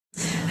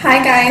Hi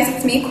guys,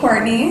 it's me,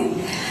 Courtney.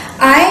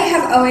 I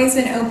have always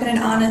been open and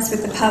honest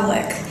with the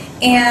public,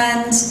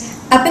 and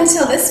up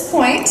until this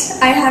point,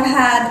 I have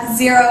had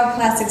zero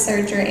plastic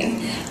surgery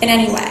in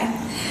any way.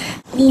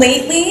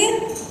 Lately,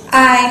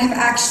 I have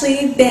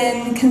actually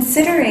been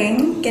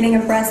considering getting a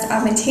breast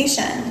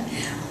augmentation.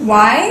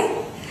 Why?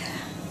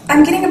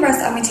 I'm getting a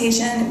breast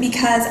augmentation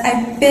because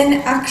I've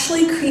been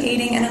actually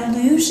creating an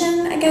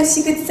illusion, I guess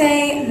you could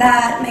say,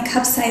 that my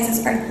cup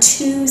sizes are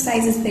 2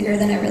 sizes bigger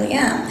than I really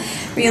am.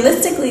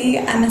 Realistically,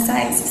 I'm a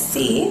size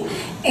C,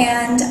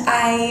 and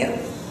I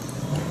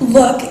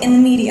look in the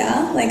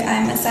media like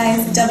I'm a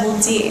size double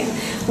D,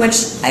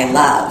 which I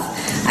love.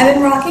 I've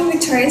been rocking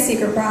Victoria's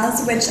Secret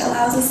bras, which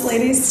allows us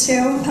ladies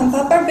to pump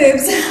up our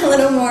boobs a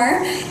little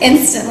more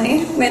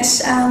instantly, which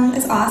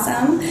is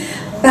awesome.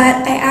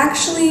 But I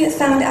actually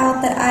found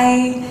out that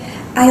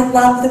I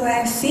love the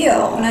way I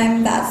feel when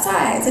I'm that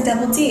size, a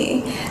double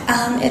D.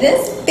 It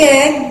is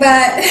big, but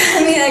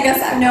I mean, I guess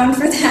I'm known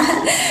for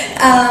that.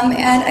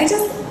 And I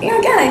just,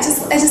 again, I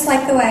just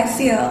like the way I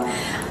feel.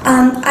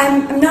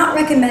 I'm not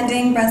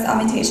recommending breast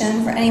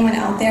augmentation for anyone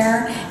out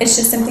there. It's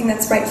just something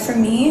that's right for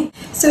me.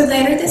 So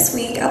later this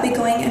week, I'll be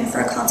going in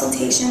for a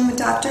consultation with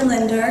Dr.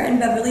 Linder in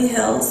Beverly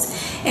Hills,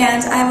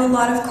 and I have a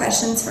lot of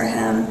questions for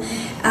him,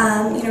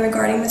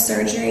 regarding the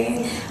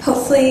surgery.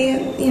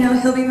 Hopefully,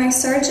 he'll be my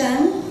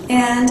surgeon,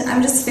 and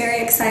I'm just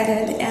very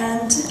excited,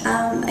 and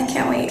I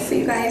can't wait for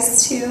you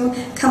guys to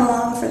come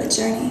along for the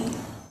journey.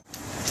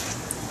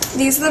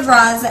 These are the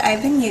bras that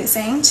I've been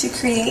using to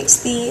create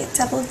the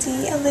double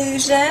D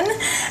illusion.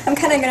 I'm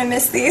kind of going to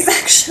miss these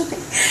actually,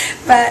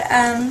 but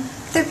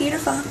they're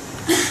beautiful.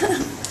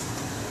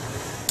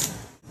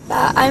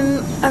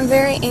 I'm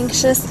very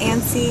anxious,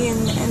 antsy,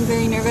 and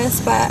very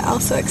nervous, but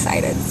also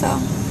excited, so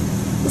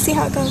we'll see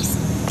how it goes.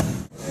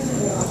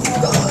 Oh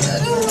my God,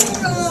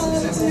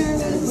 I'm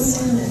nervous.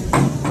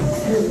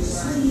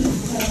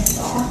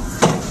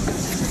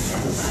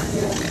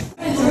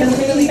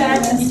 Really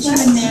bad to get you in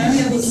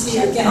there. We'll see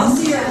you again. I'll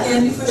see you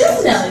again before she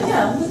goes down.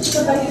 Yeah, let's go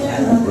back there.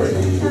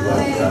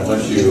 God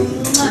bless you.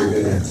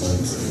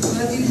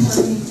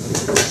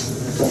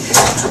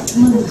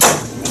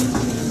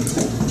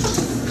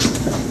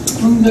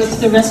 We'll go to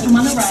the restroom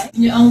on the right.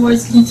 In your own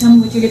words, can you tell me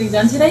what you're getting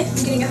done today? I'm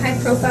getting a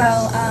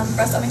high-profile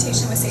breast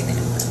augmentation with Save the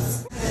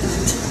Implants.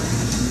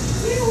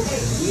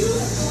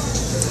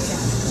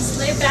 Just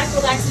lay back,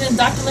 relax, and then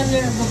Dr.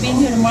 Linder will be in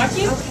here to mark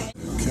you. Okay.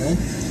 Okay.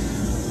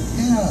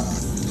 Yeah.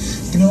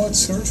 You know what?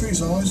 Surgery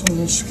is always a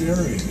little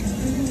scary.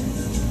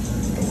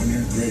 But when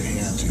you're in great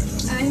hands, you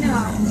know.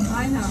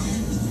 I know.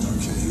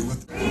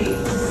 Okay.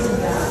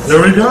 There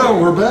we go.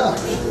 We're back.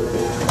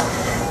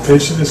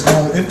 Patient is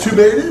now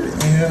intubated,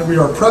 and we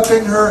are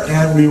prepping her,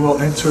 and we will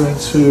enter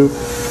into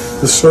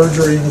the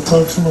surgery in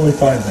approximately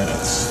 5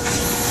 minutes.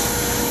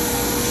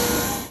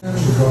 And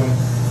we're going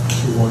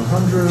to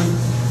 100.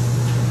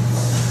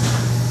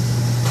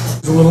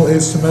 It's a little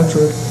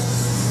asymmetric.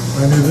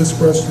 I knew this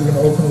breast we're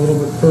going to open a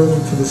little bit further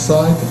to the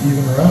side to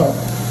even her out,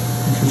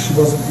 because she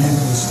wasn't even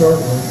to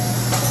start with.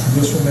 And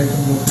this will make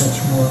them look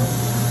much more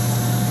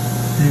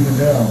even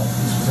down.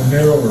 This was a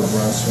narrower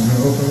breast, so I'm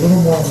going to open a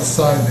little more on the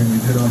side than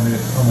we did on the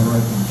right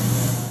one.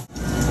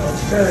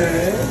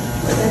 Okay.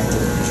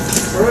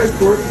 All right,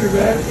 Court, you're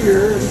back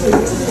here.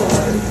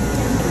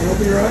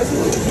 Open your eyes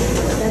a little.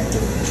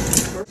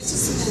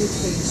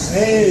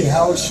 Hey,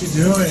 how is she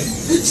doing?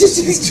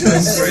 She's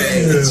doing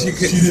great. She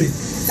did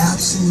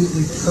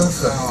absolutely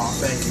perfect. Oh,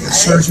 thank you. The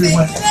surgery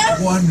went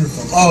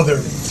wonderful. Oh,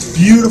 they're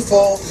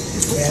beautiful,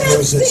 and it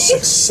was a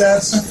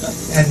success.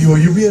 And you'll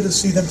be able to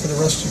see them for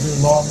the rest of your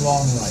long,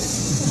 long life.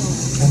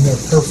 And they're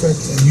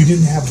perfect. And you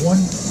didn't have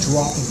one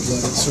drop of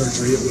blood at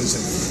surgery. It was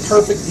a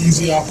perfect,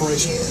 easy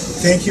operation.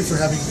 Thank you for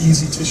having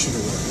easy tissue to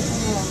work with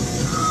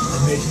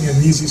and making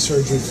an easy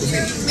surgery for me.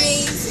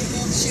 Amazing.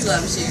 She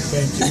loves you.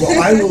 Thank you. Well,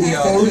 I will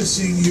look forward to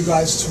seeing you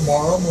guys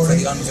tomorrow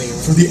morning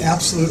for the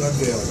absolute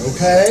unveiling.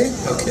 Okay?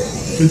 Okay.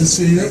 Good to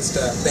see you. Great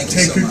stuff. Thank you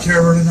Take so good much. care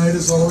of her tonight,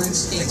 as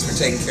always. Thanks for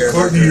taking care of her.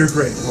 Courtney, you're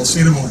great. We'll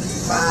see you in the morning.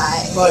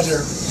 Bye.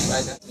 Pleasure.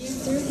 Bye.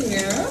 Through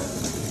here.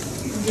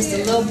 Just a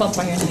little bump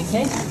on your knee,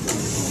 okay?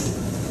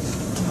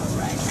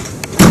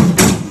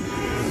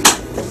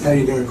 How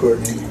you doing,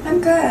 Courtney? I'm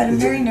good. I'm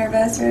very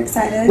nervous. Very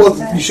excited. Well,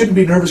 you shouldn't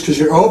be nervous because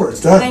you're over.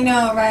 It's done. I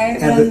know, right?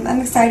 And I'm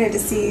excited to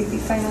see the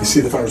final. You see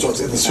the final results.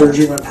 And the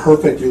surgery went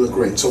perfect. You look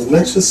great. So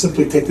let's just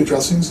simply take the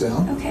dressings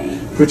down. Okay.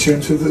 Put you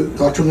into the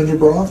Dr. Linder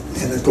bra,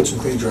 and then put some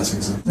clean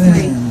dressings in.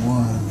 And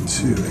 1,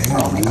 2,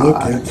 and look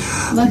at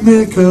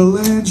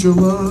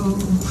Michelangelo.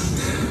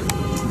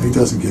 He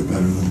doesn't get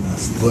better than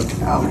this. Look.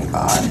 Oh my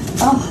God.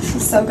 Oh, this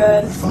is so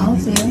good.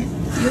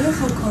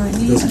 Beautiful,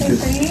 Courtney.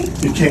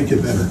 You can't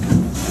get better.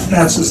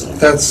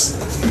 That's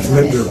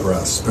Linder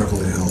breast,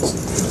 Beverly Hills.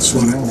 This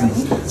one,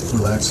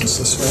 relax this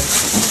way.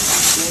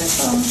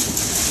 Beautiful.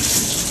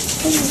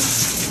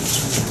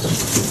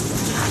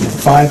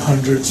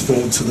 500s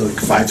filled to the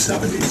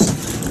 570s.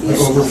 I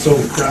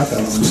overfilled the crap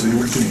out of them so you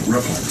weren't getting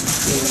rough on them.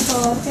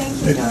 Beautiful.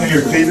 Thank you. And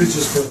your cleavage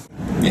is perfect.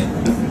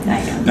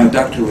 Yeah. Now,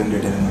 Dr. Linder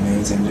did an amazing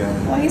amazing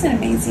job. Well, he's an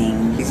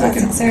amazing He's like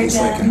plastic surgeon. he's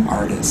like an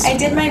artist. I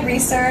did my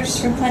research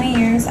for plenty of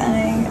years,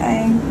 and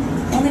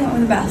I only went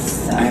with the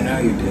best. So. I know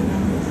you did.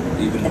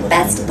 Even The looking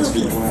best into this for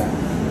a boobies.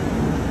 while.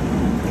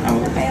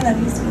 I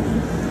love you, sweetie.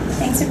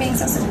 Thanks for being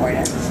so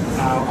supportive.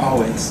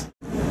 Always.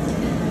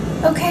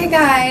 Okay,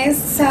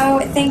 guys, so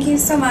thank you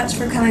so much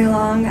for coming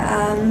along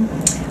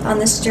on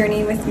this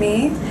journey with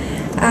me.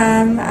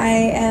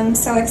 I am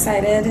so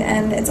excited,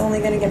 and it's only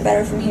going to get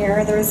better from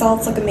here. The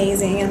results look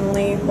amazing. I'm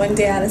only one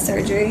day out of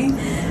surgery,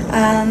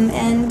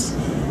 and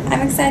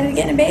I'm excited to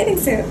get in a bathing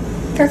suit.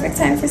 Perfect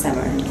time for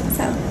summer.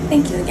 So,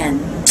 thank you again.